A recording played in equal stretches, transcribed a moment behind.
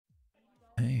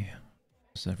Hey,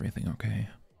 is everything okay?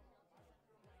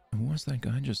 Who was that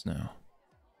guy just now?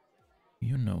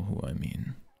 You know who I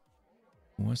mean.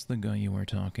 Who was the guy you were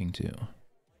talking to?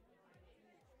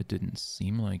 It didn't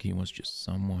seem like he was just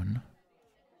someone.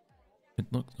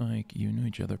 It looked like you knew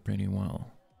each other pretty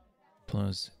well.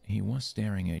 Plus, he was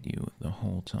staring at you the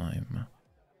whole time,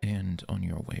 and on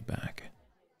your way back.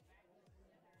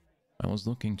 I was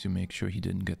looking to make sure he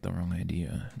didn't get the wrong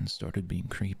idea and started being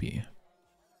creepy.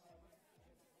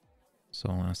 So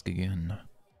I'll ask again,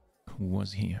 who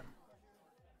was he?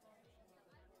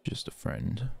 Just a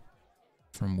friend.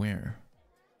 From where?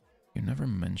 You never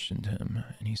mentioned him,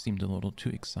 and he seemed a little too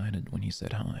excited when he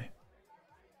said hi.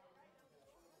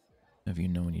 Have you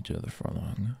known each other for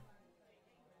long?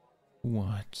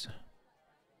 What?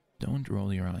 Don't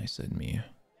roll your eyes at me.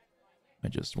 I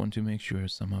just want to make sure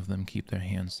some of them keep their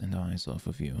hands and eyes off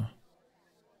of you.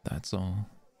 That's all.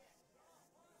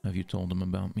 Have you told them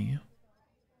about me?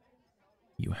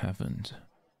 You haven't.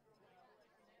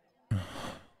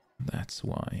 That's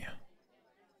why.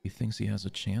 He thinks he has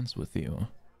a chance with you.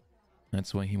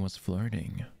 That's why he was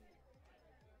flirting.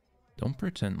 Don't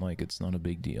pretend like it's not a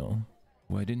big deal.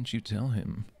 Why didn't you tell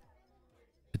him?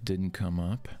 It didn't come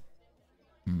up?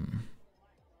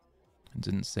 It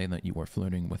didn't say that you were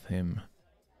flirting with him.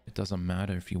 It doesn't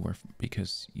matter if you were,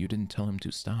 because you didn't tell him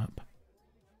to stop.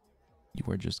 You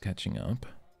were just catching up?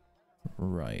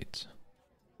 Right.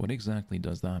 What exactly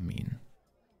does that mean?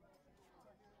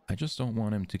 I just don't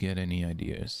want him to get any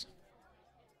ideas.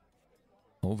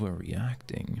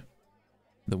 Overreacting?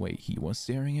 The way he was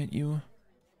staring at you?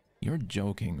 You're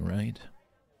joking, right?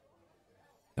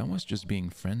 That was just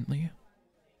being friendly?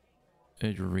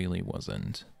 It really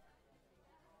wasn't.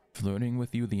 Flirting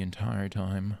with you the entire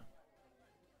time?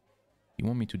 You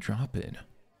want me to drop it?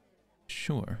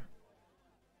 Sure.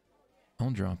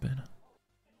 I'll drop it.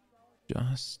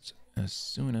 Just as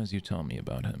soon as you tell me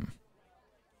about him.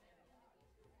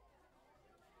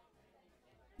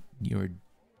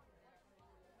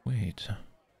 Wait.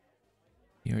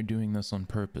 You're doing this on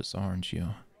purpose, aren't you?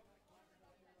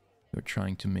 You're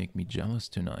trying to make me jealous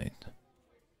tonight.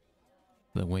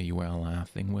 The way you were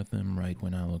laughing with him right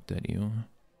when I looked at you.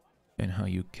 And how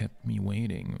you kept me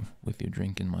waiting with your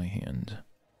drink in my hand.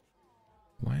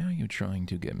 Why are you trying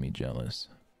to get me jealous?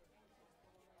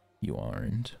 You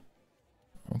aren't.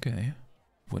 Okay.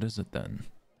 What is it then?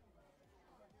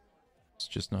 It's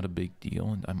just not a big deal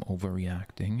and I'm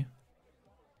overreacting.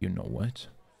 You know what?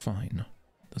 Fine.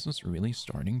 This is really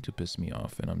starting to piss me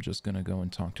off and I'm just gonna go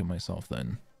and talk to myself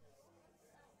then.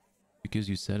 Because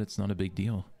you said it's not a big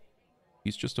deal.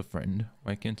 He's just a friend.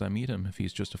 Why can't I meet him if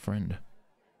he's just a friend?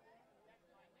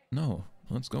 No,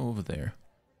 let's go over there.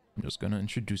 I'm just gonna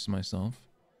introduce myself.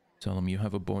 Tell him you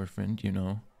have a boyfriend, you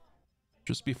know.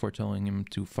 Just before telling him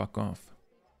to fuck off.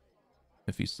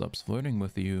 If he stops flirting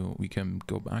with you, we can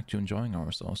go back to enjoying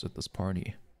ourselves at this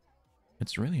party.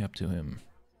 It's really up to him.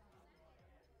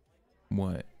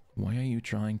 What? Why are you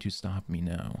trying to stop me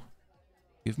now?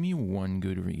 Give me one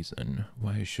good reason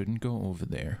why I shouldn't go over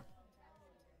there.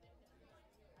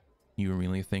 You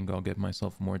really think I'll get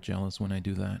myself more jealous when I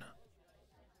do that?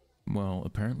 Well,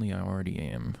 apparently I already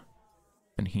am.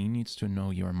 And he needs to know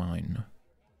you're mine.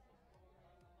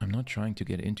 I'm not trying to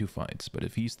get into fights, but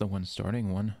if he's the one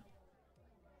starting one...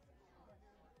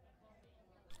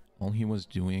 All he was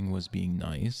doing was being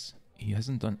nice. He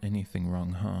hasn't done anything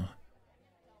wrong, huh?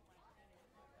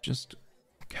 Just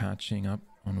catching up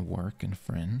on work and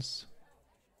friends.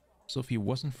 So if he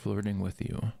wasn't flirting with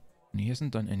you, and he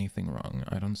hasn't done anything wrong,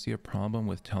 I don't see a problem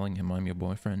with telling him I'm your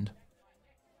boyfriend.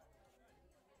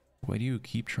 Why do you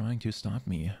keep trying to stop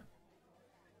me?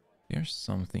 There's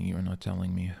something you're not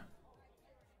telling me.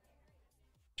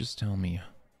 Just tell me.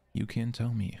 You can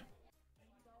tell me.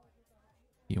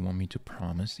 You want me to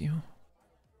promise you?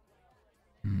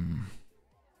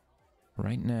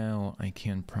 Right now, I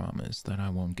can't promise that I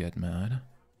won't get mad,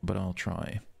 but I'll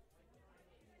try.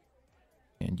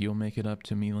 And you'll make it up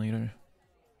to me later?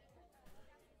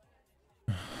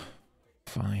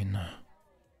 Fine.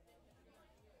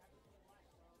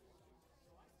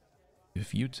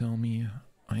 If you tell me,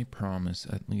 I promise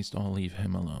at least I'll leave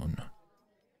him alone.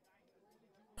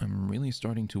 I'm really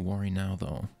starting to worry now,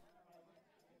 though.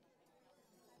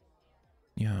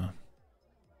 Yeah.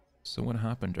 So what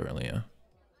happened earlier?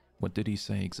 What did he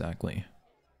say exactly?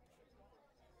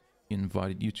 He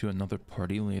invited you to another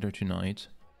party later tonight?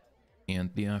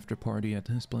 And the after party at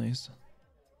his place?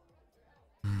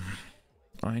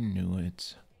 I knew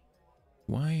it.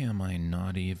 Why am I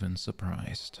not even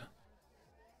surprised?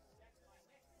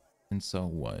 And so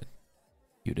what?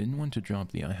 You didn't want to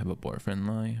drop the I have a boyfriend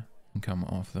lie and come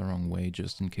off the wrong way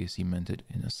just in case he meant it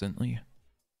innocently?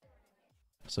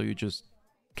 So you just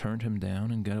turned him down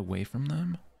and got away from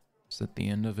them? Is that the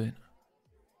end of it?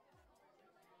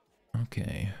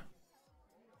 Okay.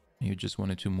 You just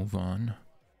wanted to move on?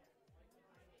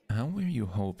 How were you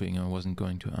hoping I wasn't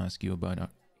going to ask you about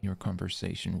your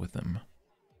conversation with him?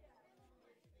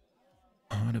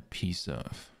 What a piece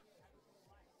of...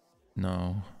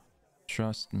 No,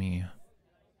 trust me.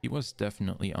 He was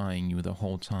definitely eyeing you the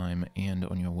whole time and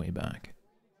on your way back.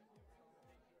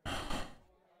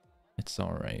 It's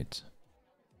alright.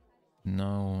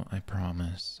 No, I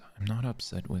promise. I'm not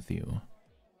upset with you.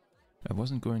 I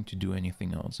wasn't going to do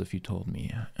anything else if you told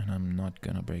me, and I'm not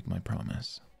gonna break my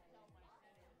promise.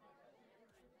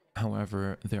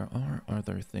 However, there are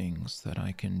other things that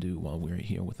I can do while we're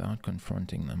here without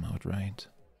confronting them outright.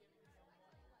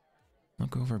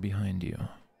 Look over behind you.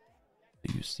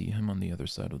 Do you see him on the other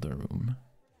side of the room?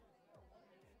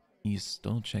 He's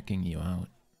still checking you out.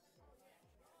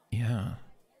 Yeah,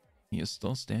 he is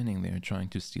still standing there trying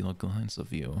to steal a glance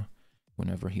of you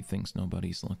whenever he thinks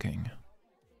nobody's looking.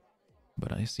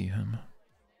 But I see him,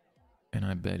 and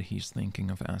I bet he's thinking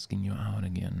of asking you out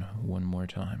again one more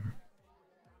time.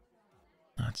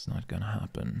 That's not gonna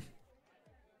happen.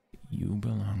 You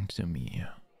belong to me.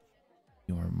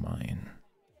 You're mine.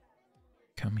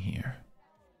 Come here.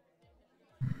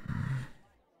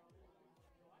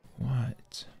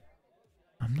 What?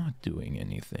 I'm not doing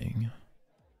anything.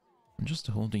 I'm just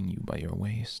holding you by your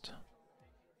waist.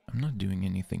 I'm not doing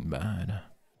anything bad.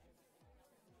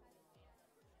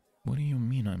 What do you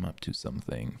mean I'm up to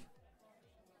something?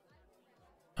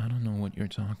 I don't know what you're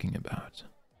talking about.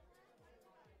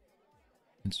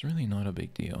 It's really not a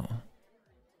big deal.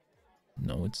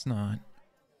 No, it's not.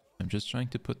 I'm just trying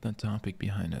to put that topic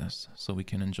behind us so we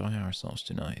can enjoy ourselves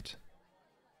tonight.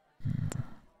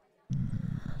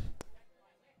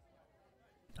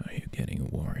 Are you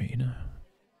getting worried?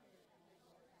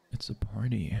 It's a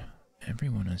party.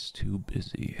 Everyone is too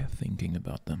busy thinking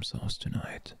about themselves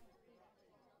tonight.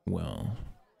 Well,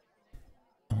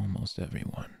 almost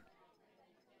everyone.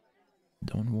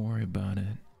 Don't worry about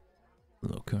it.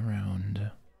 Look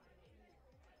around.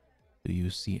 Do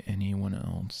you see anyone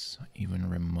else even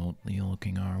remotely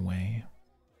looking our way?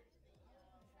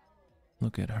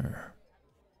 Look at her.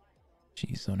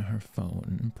 She's on her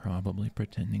phone, probably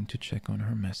pretending to check on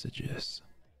her messages.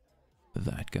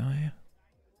 That guy?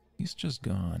 He's just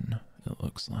gone, it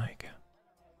looks like.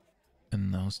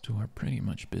 And those two are pretty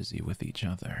much busy with each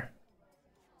other.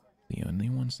 The only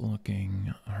ones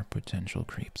looking are potential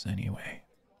creeps anyway.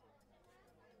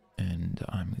 And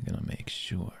I'm gonna make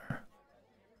sure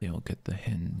they'll get the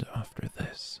hint after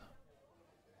this.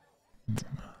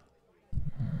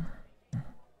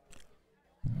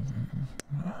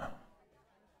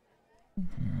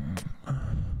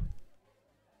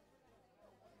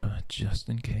 But just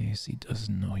in case he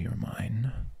doesn't know you're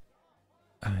mine,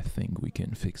 I think we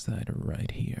can fix that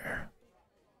right here.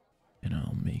 And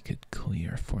I'll make it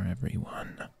clear for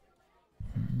everyone.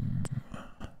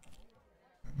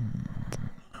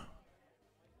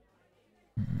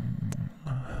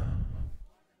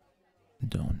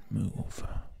 Don't move.